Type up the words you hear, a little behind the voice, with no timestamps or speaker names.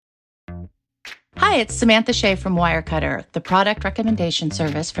Hi, it's Samantha Shea from Wirecutter, the product recommendation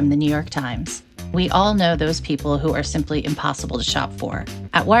service from the New York Times. We all know those people who are simply impossible to shop for.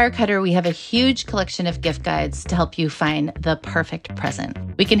 At Wirecutter, we have a huge collection of gift guides to help you find the perfect present.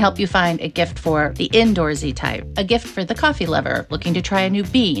 We can help you find a gift for the indoorsy type, a gift for the coffee lover looking to try a new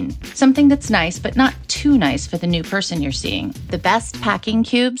bean, something that's nice but not too nice for the new person you're seeing, the best packing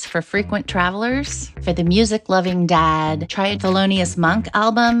cubes for frequent travelers, for the music-loving dad, try a Thelonious Monk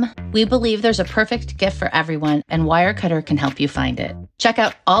album. We believe there's a perfect gift for everyone, and Wirecutter can help you find it. Check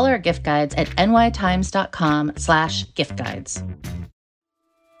out all our gift guides at nytimes.com/gift guides.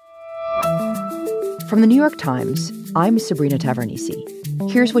 From the New York Times, I'm Sabrina Tavernise.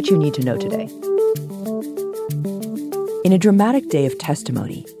 Here's what you need to know today. In a dramatic day of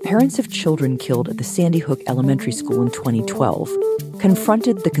testimony, parents of children killed at the Sandy Hook Elementary School in 2012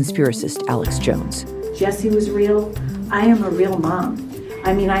 confronted the conspiracist Alex Jones. Jesse was real. I am a real mom.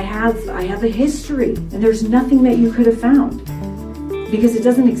 I mean, I have a history, and there's nothing that you could have found because it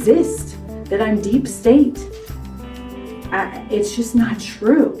doesn't exist, that I'm deep state. It's just not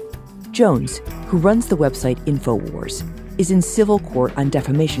true. Jones, who runs the website InfoWars, is in civil court on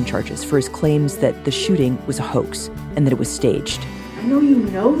defamation charges for his claims that the shooting was a hoax and that it was staged. I know you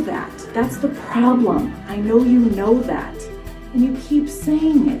know that. That's the problem. I know you know that. And you keep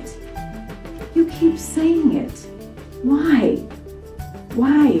saying it. You keep saying it. Why?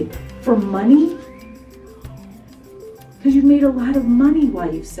 Why? For money? Because you've made a lot of money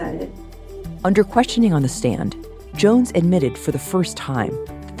while you've said it. Under questioning on the stand, Jones admitted for the first time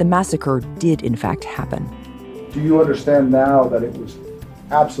that the massacre did in fact happen. Do you understand now that it was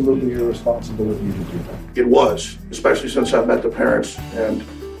absolutely irresponsible of you to do that? It was, especially since I've met the parents, and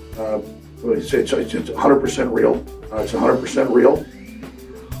it's 100% real. It's 100% real.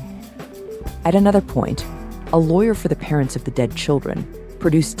 At another point, a lawyer for the parents of the dead children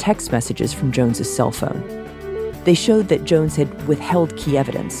produced text messages from Jones's cell phone. They showed that Jones had withheld key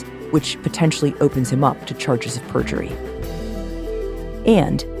evidence, which potentially opens him up to charges of perjury.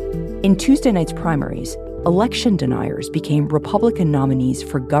 And in Tuesday night's primaries, election deniers became Republican nominees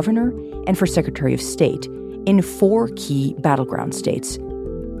for governor and for Secretary of State in 4 key battleground states: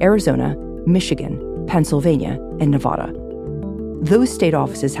 Arizona, Michigan, Pennsylvania, and Nevada. Those state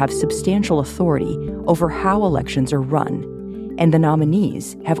offices have substantial authority over how elections are run, and the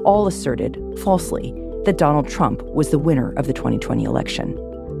nominees have all asserted, falsely, that Donald Trump was the winner of the 2020 election.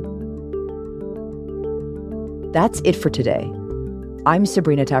 That's it for today. I'm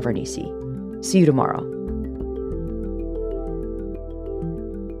Sabrina Tavernise. See you tomorrow.